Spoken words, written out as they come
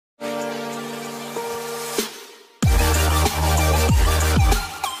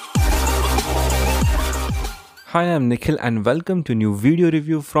Hi, I'm Nikhil and welcome to new video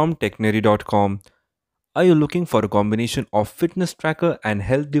review from Technary.com. Are you looking for a combination of fitness tracker and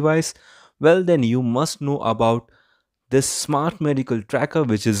health device? Well, then you must know about this smart medical tracker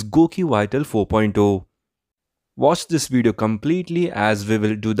which is GOQii Vital 4.0. Watch this video completely as we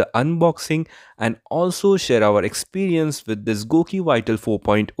will do the unboxing and also share our experience with this GOQii Vital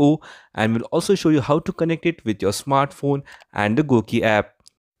 4.0, and we'll also show you how to connect it with your smartphone and the GOQii app.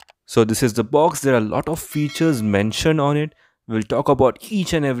 So this is the box. There are a lot of features mentioned on it. We'll talk about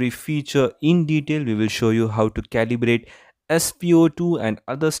each and every feature in detail. We will show you how to calibrate SPO2 and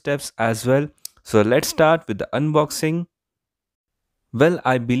other steps as well. So let's start with the unboxing. Well,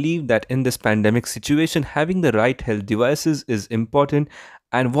 I believe that in this pandemic situation, having the right health devices is important.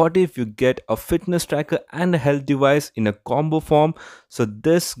 And what if you get a fitness tracker and a health device in a combo form? So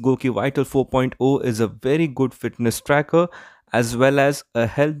this GOQii Vital 4.0 is a very good fitness tracker as well as a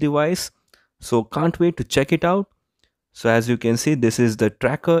health device. So can't wait to check it out. So as you can see, this is the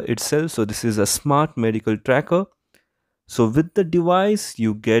tracker itself. So this is a smart medical tracker. So with the device,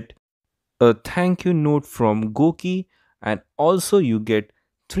 you get a thank you note from GOQii, and also you get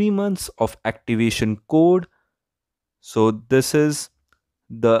 3 months of activation code. So this is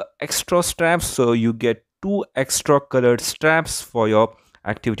the extra straps, so you get two extra colored straps for your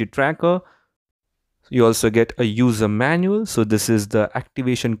activity tracker. You also get a user manual, so this is the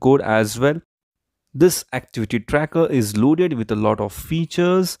activation code as well. This activity tracker is loaded with a lot of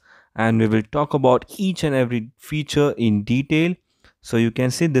features, and we will talk about each and every feature in detail. So you can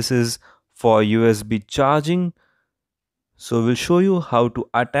see this is for USB charging. So we'll show you how to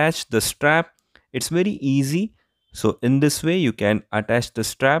attach the strap. It's very easy. So in this way you can attach the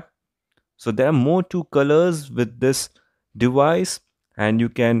strap. So there are more two colors with this device, and you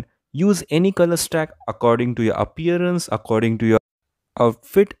can use any color stack according to your appearance, according to your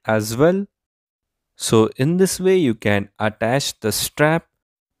outfit as well. So in this way you can attach the strap.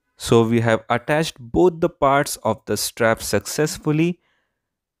 So we have attached both the parts of the strap successfully,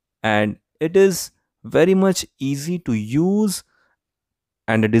 and it is very much easy to use,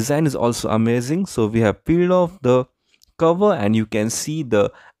 and the design is also amazing. So we have peeled off the cover and you can see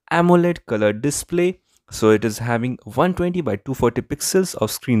the AMOLED color display. So it is having 120 by 240 pixels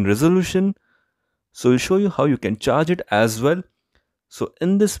of screen resolution. So we'll show you how you can charge it as well. So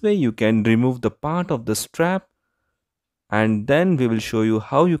in this way you can remove the part of the strap, and then we will show you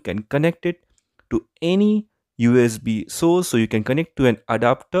how you can connect it to any USB source. So you can connect to an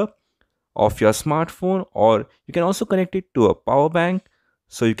adapter of your smartphone, or you can also connect it to a power bank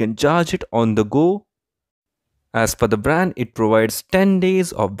so you can charge it on the go. As per the brand, it provides 10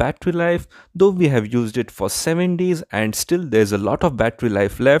 days of battery life, though we have used it for 7 days and still there's a lot of battery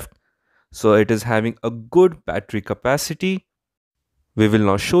life left. So it is having a good battery capacity. We will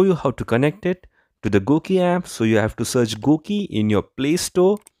now show you how to connect it to the GOQii app. So you have to search GOQii in your Play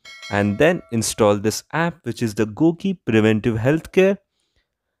Store and then install this app, which is the GOQii Preventive Healthcare.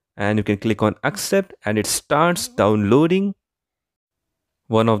 And you can click on accept and it starts downloading.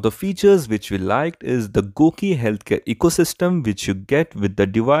 One of the features which we liked is the GOQii healthcare ecosystem which you get with the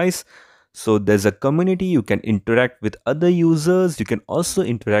device. So there's a community, you can interact with other users, you can also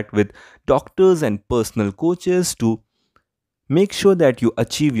interact with doctors and personal coaches to make sure that you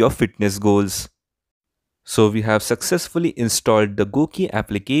achieve your fitness goals. So we have successfully installed the GOQii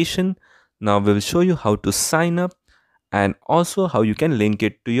application. Now we will show you how to sign up and also how you can link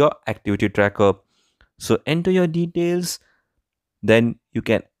it to your activity tracker. So enter your details, then you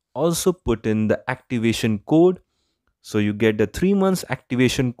can also put in the activation code. So you get the 3 months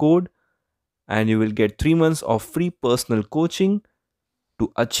activation code and you will get 3 months of free personal coaching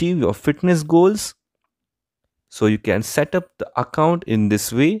to achieve your fitness goals. So you can set up the account in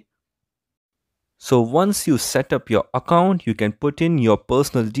this way. So once you set up your account, you can put in your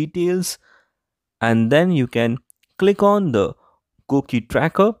personal details and then you can click on the GOQii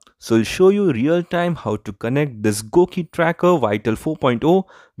tracker. So it'll show you real time how to connect this GOQii tracker Vital 4.0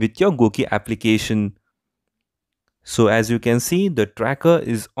 with your GOQii application. So as you can see, the tracker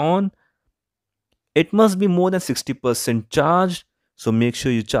is on. It must be more than 60% charged. So make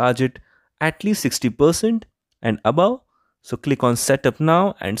sure you charge it at least 60% and above. So click on setup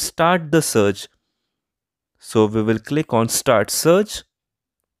now and start the search. So we will click on start search.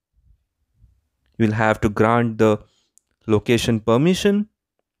 You'll have to grant the location permission.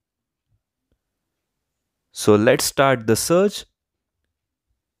 So let's start the search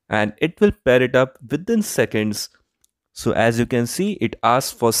and it will pair it up within seconds. So as you can see, it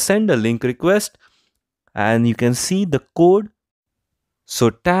asks for send a link request and you can see the code. So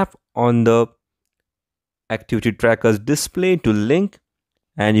tap on the activity tracker's display to link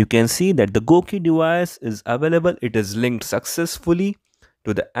And you can see that the GOQii device is available. It is linked successfully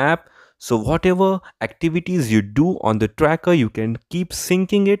to the app. So whatever activities you do on the tracker, you can keep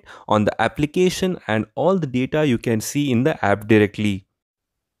syncing it on the application, and all the data you can see in the app directly.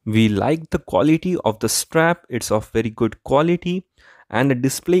 We like the quality of the strap. It's of very good quality, and the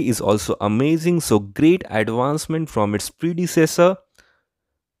display is also amazing. So great advancement from its predecessor.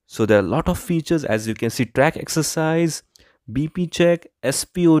 So there are a lot of features, as you can see: track exercise, BP check,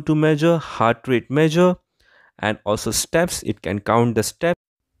 SPO2 measure, heart rate measure, and also steps. It can count the steps.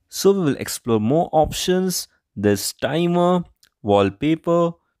 So we will explore more options. There's timer,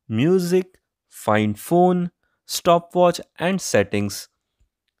 wallpaper, music, find phone, stopwatch, and settings.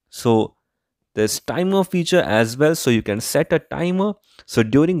 So there's timer feature as well, so you can set a timer. So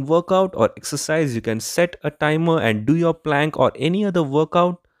during workout or exercise, you can set a timer and do your plank or any other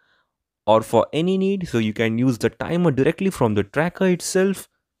workout, or for any need. So you can use the timer directly from the tracker itself.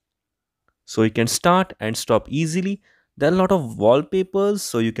 So you can start and stop easily. There are a lot of wallpapers,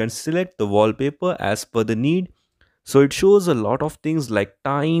 so you can select the wallpaper as per the need. So it shows a lot of things like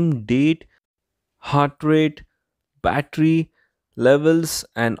time, date, heart rate, battery levels,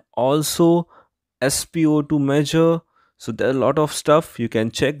 and also SPO2 measure. So there are a lot of stuff. You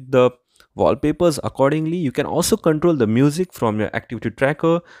can check the wallpapers accordingly. You can also control the music from your activity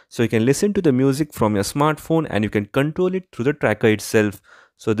tracker. So you can listen to the music from your smartphone and you can control it through the tracker itself.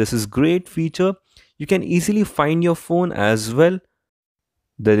 So this is great feature. You can easily find your phone as well.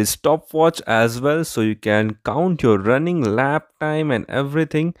 There is stopwatch as well, so you can count your running lap time and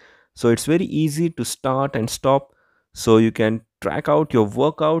everything. So it's very easy to start and stop. So you can track out your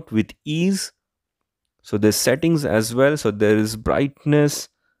workout with ease. So there's settings as well. So there is brightness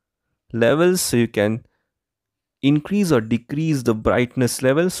levels, so you can increase or decrease the brightness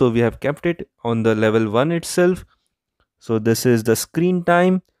level. So we have kept it on the level 1 itself. So this is the screen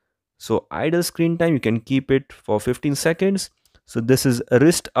time. So idle screen time, you can keep it for 15 seconds. So this is a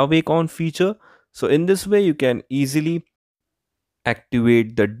wrist awake on feature. So in this way you can easily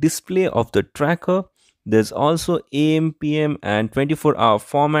activate the display of the tracker. There's also AM, PM and 24-hour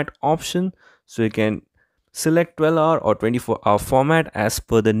format option. So you can select 12-hour or 24-hour format as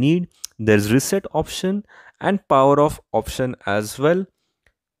per the need. There's reset option and power off option as well.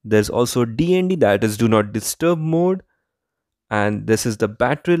 There's also DND, that is do not disturb mode. And this is the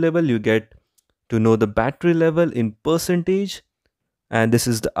battery level. You get to know the battery level in percentage. And this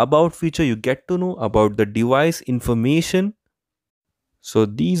is the about feature. You get to know about the device information. So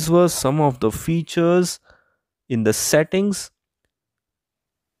these were some of the features in the settings.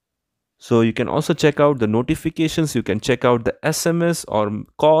 So you can also check out the notifications. You can check out the SMS or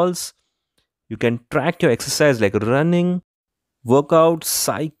calls. You can track your exercise like running, workout,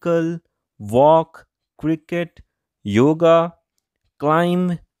 cycle, walk, cricket, yoga,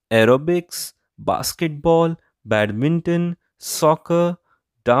 climb, aerobics, basketball, badminton, soccer,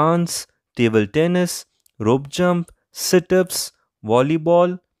 dance, table tennis, rope jump, sit ups,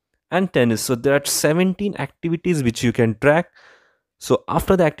 volleyball, and tennis. So there are 17 activities which you can track. So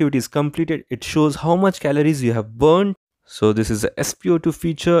after the activity is completed, it shows how much calories you have burned. So this is the SPO2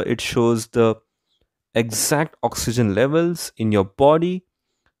 feature. It shows the exact oxygen levels in your body.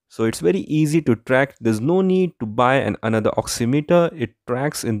 So it's very easy to track. There's no need to buy another oximeter. It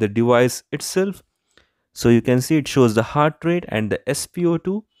tracks in the device itself. So you can see it shows the heart rate and the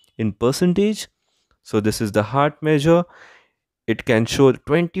SPO2 in percentage. So this is the heart measure. It can show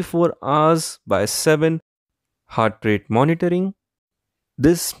 24 hours by 7 heart rate monitoring.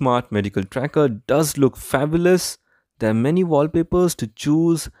 This smart medical tracker does look fabulous. There are many wallpapers to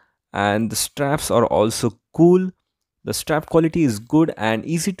choose, and the straps are also cool. The strap quality is good and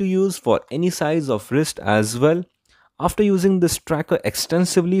easy to use for any size of wrist as well. After using this tracker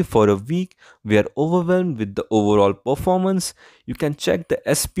extensively for a week, we are overwhelmed with the overall performance. You can check the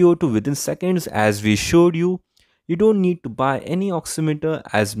SPO2 within seconds as we showed you. You don't need to buy any oximeter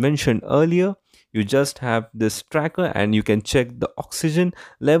as mentioned earlier. You just have this tracker and you can check the oxygen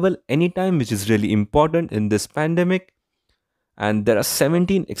level anytime, which is really important in this pandemic. And there are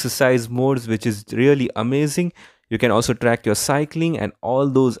 17 exercise modes, which is really amazing. You can also track your cycling and all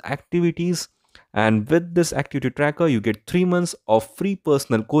those activities. And with this activity tracker, you get 3 months of free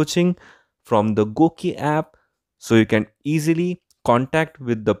personal coaching from the GOQii app. So you can easily contact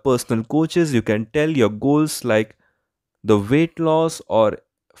with the personal coaches. You can tell your goals like the weight loss or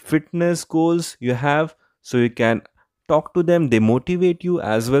fitness goals you have. So you can talk to them. They motivate you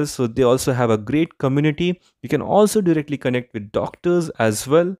as well. So they also have a great community. You can also directly connect with doctors as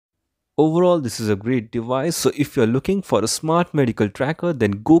well. Overall, this is a great device. So if you're looking for a smart medical tracker,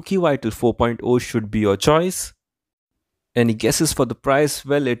 then GOQii Vital 4.0 should be your choice. Any guesses for the price?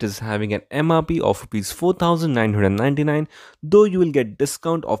 Well, it is having an MRP of Rs 4999, though you will get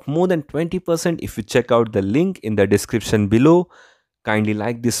discount of more than 20% if you check out the link in the description below. Kindly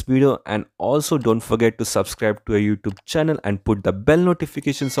like this video and also don't forget to subscribe to our YouTube channel and put the bell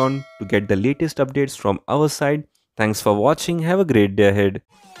notifications on to get the latest updates from our side. Thanks for watching. Have a great day ahead.